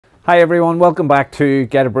Hi everyone, welcome back to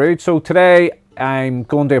Get It Brewed. So today I'm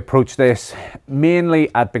going to approach this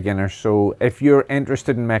mainly at beginners. So if you're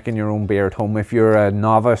interested in making your own beer at home, if you're a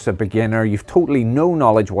novice, a beginner, you've totally no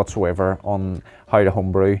knowledge whatsoever on how to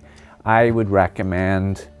homebrew, I would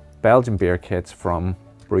recommend Belgian beer kits from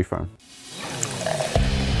Brewferm.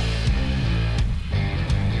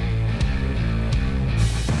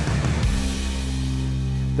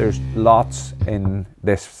 There's lots in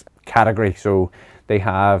this category. So they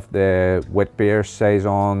have the wit beers,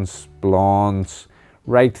 saisons, blondes,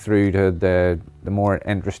 right through to the more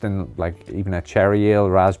interesting, like even a cherry ale,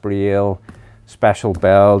 raspberry ale, special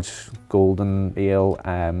Belge, golden ale,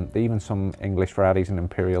 even some English varieties, an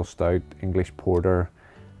imperial stout, English porter,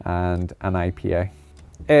 and an IPA.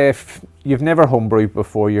 If you've never homebrewed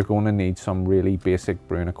before, you're going to need some really basic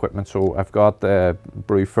brewing equipment. So I've got the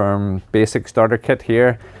BrewFerm basic starter kit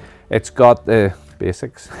here. It's got the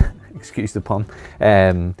basics, excuse the pun.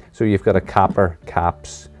 So you've got a capper,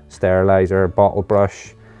 caps, sterilizer, bottle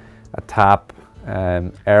brush, a tap,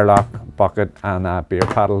 airlock, bucket, and a beer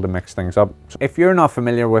paddle to mix things up. So if you're not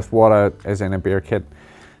familiar with what is in a beer kit,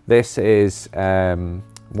 this is 1.5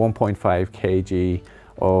 kg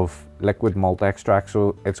of liquid malt extract.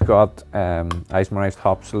 So it's got isomerized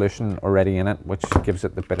hop solution already in it, which gives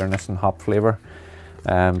it the bitterness and hop flavor.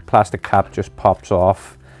 Plastic cap just pops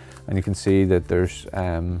off, and you can see that there's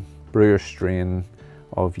brewer's strain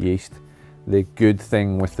of yeast. The good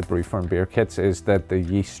thing with the Brewferm beer kits is that the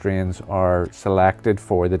yeast strains are selected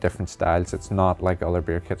for the different styles. It's not like other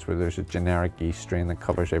beer kits where there's a generic yeast strain that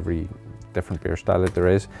covers every different beer style that there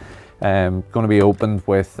is. Going to be opened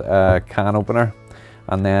with a can opener,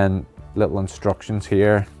 and then little instructions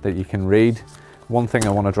here that you can read. One thing I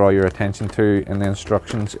want to draw your attention to in the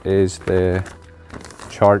instructions is the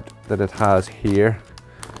chart that it has here.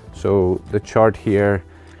 So the chart here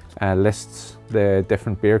lists the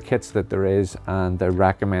different beer kits that there is and the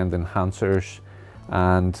recommend enhancers,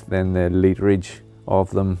 and then the literage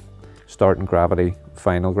of them, starting gravity,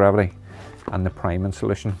 final gravity, and the priming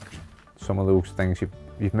solution. Some of those things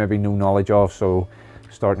you've maybe no knowledge of. So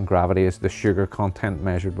starting gravity is the sugar content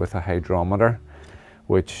measured with a hydrometer,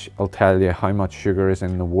 which will tell you how much sugar is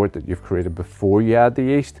in the wort that you've created before you add the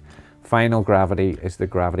yeast. Final gravity is the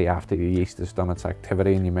gravity after the yeast has done its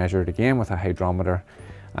activity, and you measure it again with a hydrometer,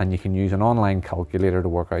 and you can use an online calculator to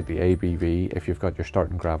work out the ABV if you've got your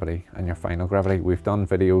starting gravity and your final gravity. We've done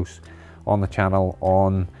videos on the channel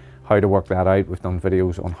on how to work that out. We've done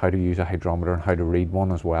videos on how to use a hydrometer and how to read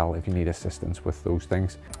one as well if you need assistance with those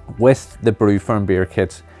things. With the Brewferm beer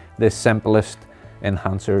kits, the simplest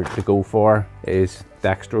enhancer to go for is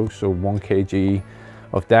dextrose. So 1 kg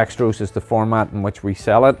of dextrose is the format in which we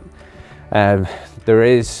sell it. There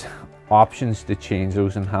is options to change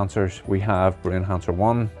those enhancers. We have Brew Enhancer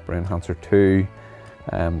 1, Brew Enhancer 2,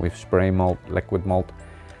 we have spray malt, liquid malt.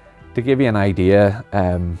 To give you an idea,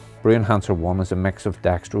 Brew Enhancer 1 is a mix of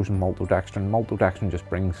dextrose and maltodextrin. Maltodextrin just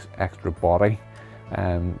brings extra body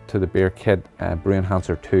to the beer kit. Brew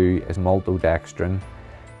Enhancer 2 is maltodextrin,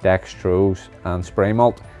 dextrose, and spray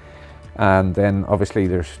malt. And then obviously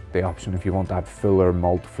there's the option, if you want that fuller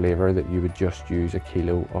malt flavor, that you would just use 1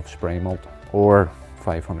 kilo of spray malt or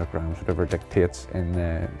 500 grams, whatever dictates in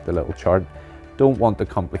the little chart. Don't want to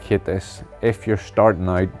complicate this. If you're starting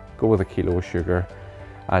out, go with 1 kilo of sugar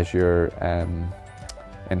as your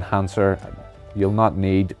enhancer. You'll not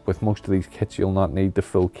need, with most of these kits, you'll not need the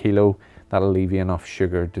full kilo. That'll leave you enough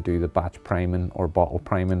sugar to do the batch priming or bottle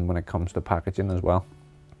priming when it comes to packaging as well.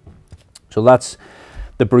 So that's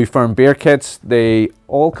the Brewferm beer kits. They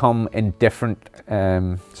all come in different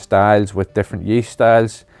styles with different yeast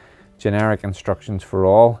styles, generic instructions for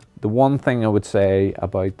all. The one thing I would say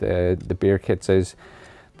about the beer kits is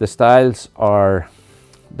the styles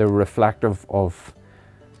they're reflective of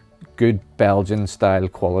good Belgian style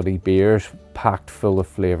quality beers, packed full of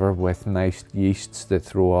flavour with nice yeasts that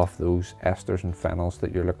throw off those esters and phenols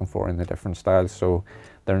that you're looking for in the different styles. So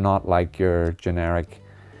they're not like your generic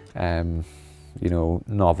you know,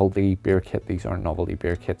 novelty beer kit. These aren't novelty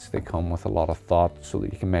beer kits. They come with a lot of thought so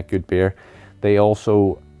that you can make good beer. They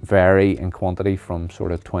also vary in quantity from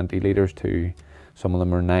sort of 20 litres to some of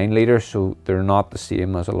them are 9 litres. So they're not the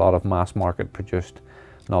same as a lot of mass market produced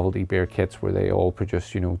novelty beer kits where they all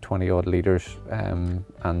produce, you know, 20 odd litres and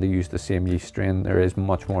they use the same yeast strain. There is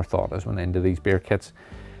much more thought as went into these beer kits.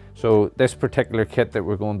 So this particular kit that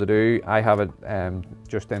we're going to do, I have it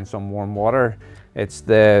just in some warm water. It's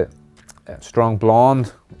the strong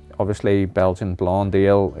blonde. Obviously Belgian blonde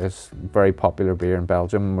ale is very popular beer in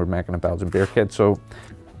Belgium. We're making a Belgian beer kit. So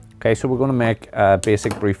okay, so we're going to make a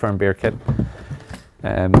basic Brewferm beer kit.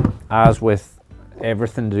 As with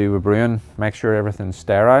everything to do with brewing. Make sure everything's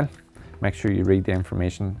sterile, make sure you read the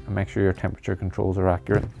information, and make sure your temperature controls are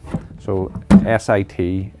accurate. So SIT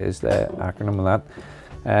is the acronym of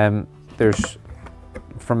that. There's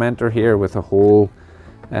fermenter here with a hole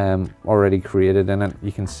already created in it.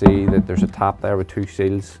 You can see that there's a tap there with 2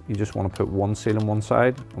 seals. You just want to put 1 seal on one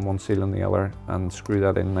side and 1 seal on the other and screw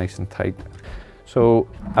that in nice and tight. So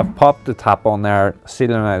I've popped the tap on there,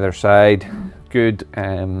 seal on either side. Good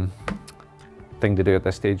thing to do at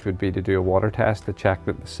this stage would be to do a water test to check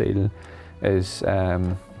that the seal is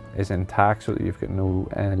intact, so that you've got no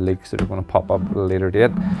leaks that are going to pop up at a later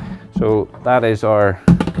date. So that is our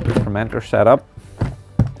fermenter set up.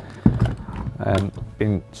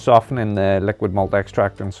 Been softening the liquid malt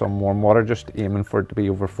extract in some warm water, just aiming for it to be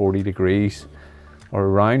over 40 degrees, or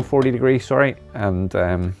around 40 degrees, sorry, and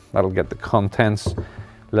that'll get the contents a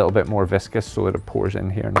little bit more viscous so that it pours in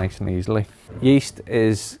here nice and easily. Yeast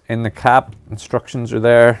is in the cap, instructions are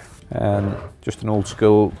there, just an old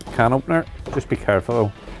school can opener. Just be careful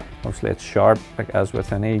though, obviously it's sharp, like as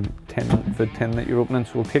with any food tin that you're opening.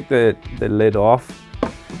 So we'll take the lid off,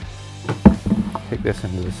 take this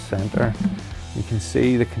into the center. You can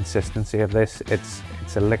see the consistency of this. It's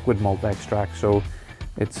a liquid malt extract, so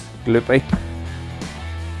it's gloopy.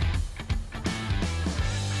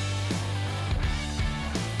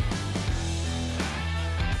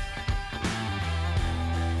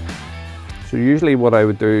 So usually what I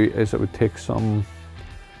would do is I would take some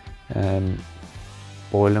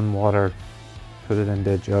boiling water, put it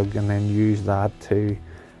into a jug, and then use that to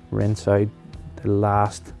rinse out the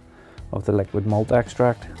last of the liquid malt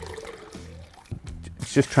extract.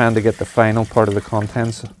 It's just trying to get the final part of the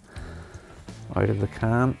contents out of the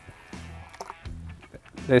can.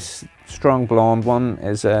 This strong blonde one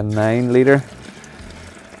is a 9-litre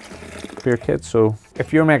beer kit, so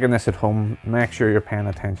if you're making this at home, make sure you're paying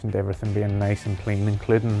attention to everything being nice and clean,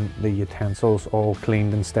 including the utensils all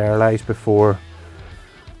cleaned and sterilised before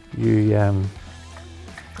you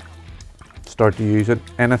start to use it.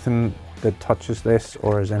 Anything that touches this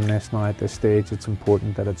or is in this now at this stage, it's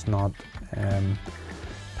important that it's not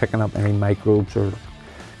picking up any microbes or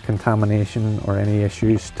contamination or any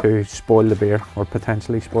issues to spoil the beer or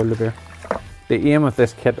potentially spoil the beer. The aim of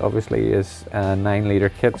this kit obviously is a 9-litre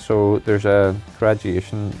kit, so there's a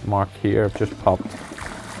graduation mark here. I've just popped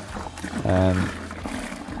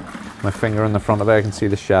my finger on the front of it. I can see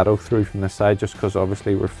the shadow through from the side just because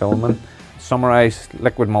obviously we're filming. Summarise,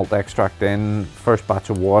 liquid malt extract in, first batch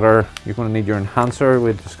of water. You're going to need your enhancer.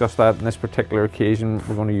 We'll discuss that in this particular occasion.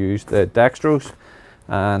 We're going to use the dextrose,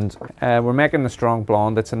 and we're making the strong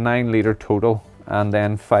blonde. It's a 9-litre total, and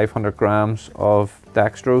then 500 grams of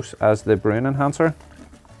dextrose as the brewing enhancer.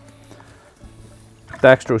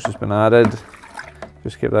 Dextrose has been added.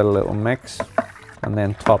 Just give that a little mix, and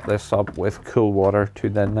then top this up with cool water to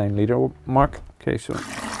the 9-litre mark. Okay, so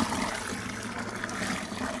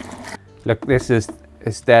look, this is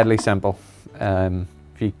deadly simple. If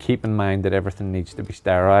you keep in mind that everything needs to be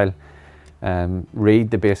sterile,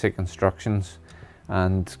 read the basic instructions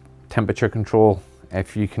and temperature control.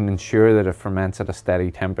 If you can ensure that it ferments at a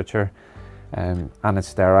steady temperature and it's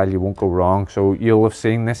sterile, you won't go wrong. So you'll have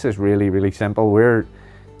seen this is really, really simple. We're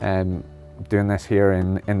doing this here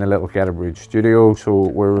in the little Get a Brewed studio, so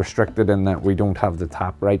we're restricted in that we don't have the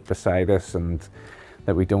tap right beside us, and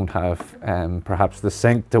that we don't have perhaps the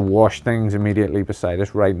sink to wash things immediately beside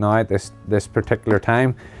us right now at this particular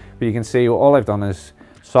time. But you can see all I've done is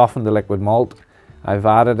soften the liquid malt. I've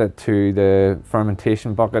added it to the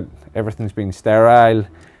fermentation bucket. Everything's been sterile.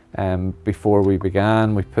 Before we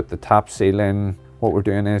began, we put the tap seal in. What we're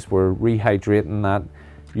doing is we're rehydrating that,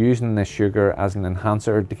 using the sugar as an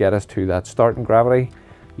enhancer to get us to that starting gravity.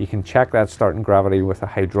 You can check that starting gravity with a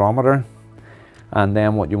hydrometer, and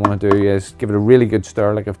then what you want to do is give it a really good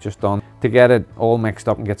stir like I've just done to get it all mixed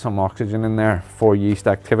up and get some oxygen in there for yeast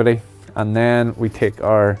activity. And then we take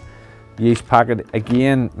our yeast packet,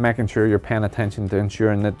 again making sure you're paying attention to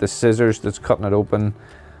ensuring that the scissors that's cutting it open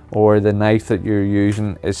or the knife that you're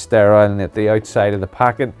using is sterile, and that the outside of the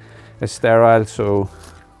packet is sterile. So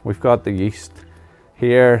we've got the yeast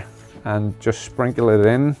here, and just sprinkle it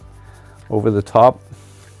in over the top.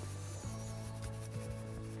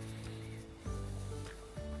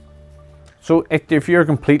 So if you're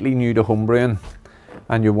completely new to homebrewing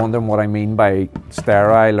and you're wondering what I mean by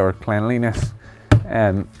sterile or cleanliness,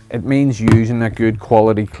 it means using a good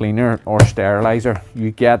quality cleaner or sterilizer.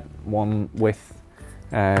 You get one with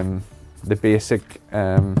the basic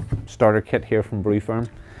starter kit here from Brewferm.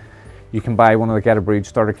 You can buy one of the Get a Brewed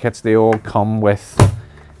starter kits. They all come with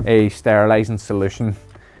a sterilising solution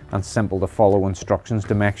and simple to follow instructions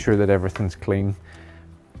to make sure that everything's clean.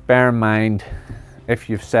 Bear in mind, if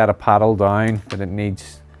you've set a paddle down, that it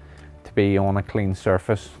needs to be on a clean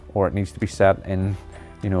surface, or it needs to be set in,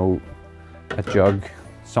 you know, a jug,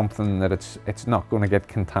 something that it's not going to get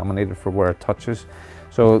contaminated for where it touches.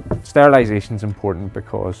 So sterilization is important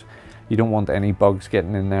because you don't want any bugs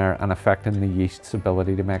getting in there and affecting the yeast's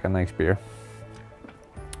ability to make a nice beer.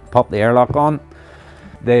 Pop the airlock on.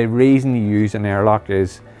 The reason you use an airlock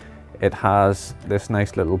is it has this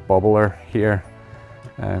nice little bubbler here,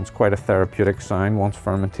 and it's quite a therapeutic sound once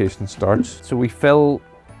fermentation starts. So we fill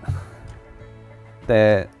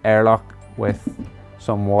the airlock with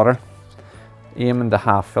some water, aiming to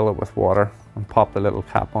half fill it with water, and pop the little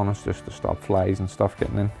cap on it just to stop flies and stuff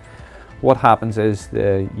getting in. What happens is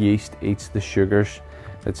the yeast eats the sugars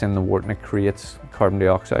that's in the wort and it creates carbon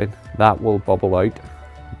dioxide. That will bubble out.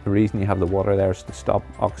 The reason you have the water there is to stop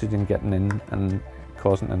oxygen getting in and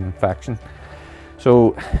causing an infection.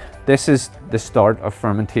 So this is the start of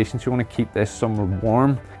fermentation. So you want to keep this somewhere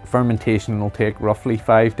warm. Fermentation will take roughly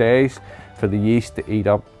 5 days for the yeast to eat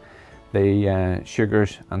up the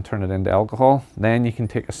sugars and turn it into alcohol. Then you can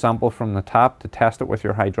take a sample from the tap to test it with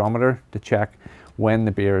your hydrometer to check when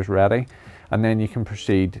the beer is ready, and then you can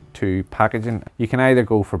proceed to packaging. You can either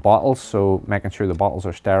go for bottles, so making sure the bottles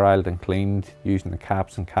are steriled and cleaned using the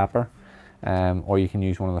caps and capper, or you can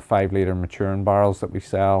use one of the 5 litre maturing barrels that we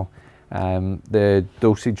sell. The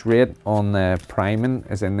dosage rate on the priming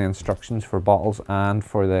is in the instructions for bottles and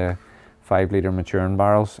for the 5 litre maturing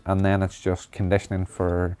barrels, and then it's just conditioning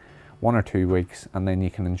for 1 or 2 weeks, and then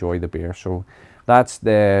you can enjoy the beer. So that's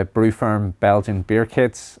the Brewferm Belgian beer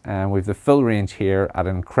kits, and we've the full range here at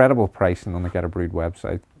incredible pricing on the Get a Brewed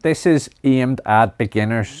website. This is aimed at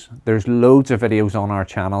beginners. There's loads of videos on our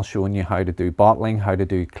channel showing you how to do bottling, how to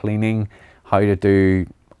do cleaning, how to do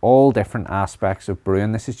all different aspects of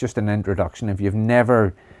brewing. This is just an introduction. If you've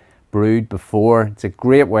never brewed before, it's a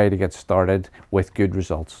great way to get started with good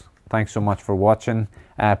results. Thanks so much for watching.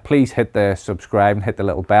 Please hit the subscribe and hit the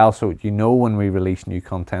little bell so you know when we release new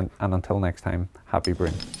content. And until next time, happy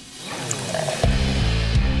brewing.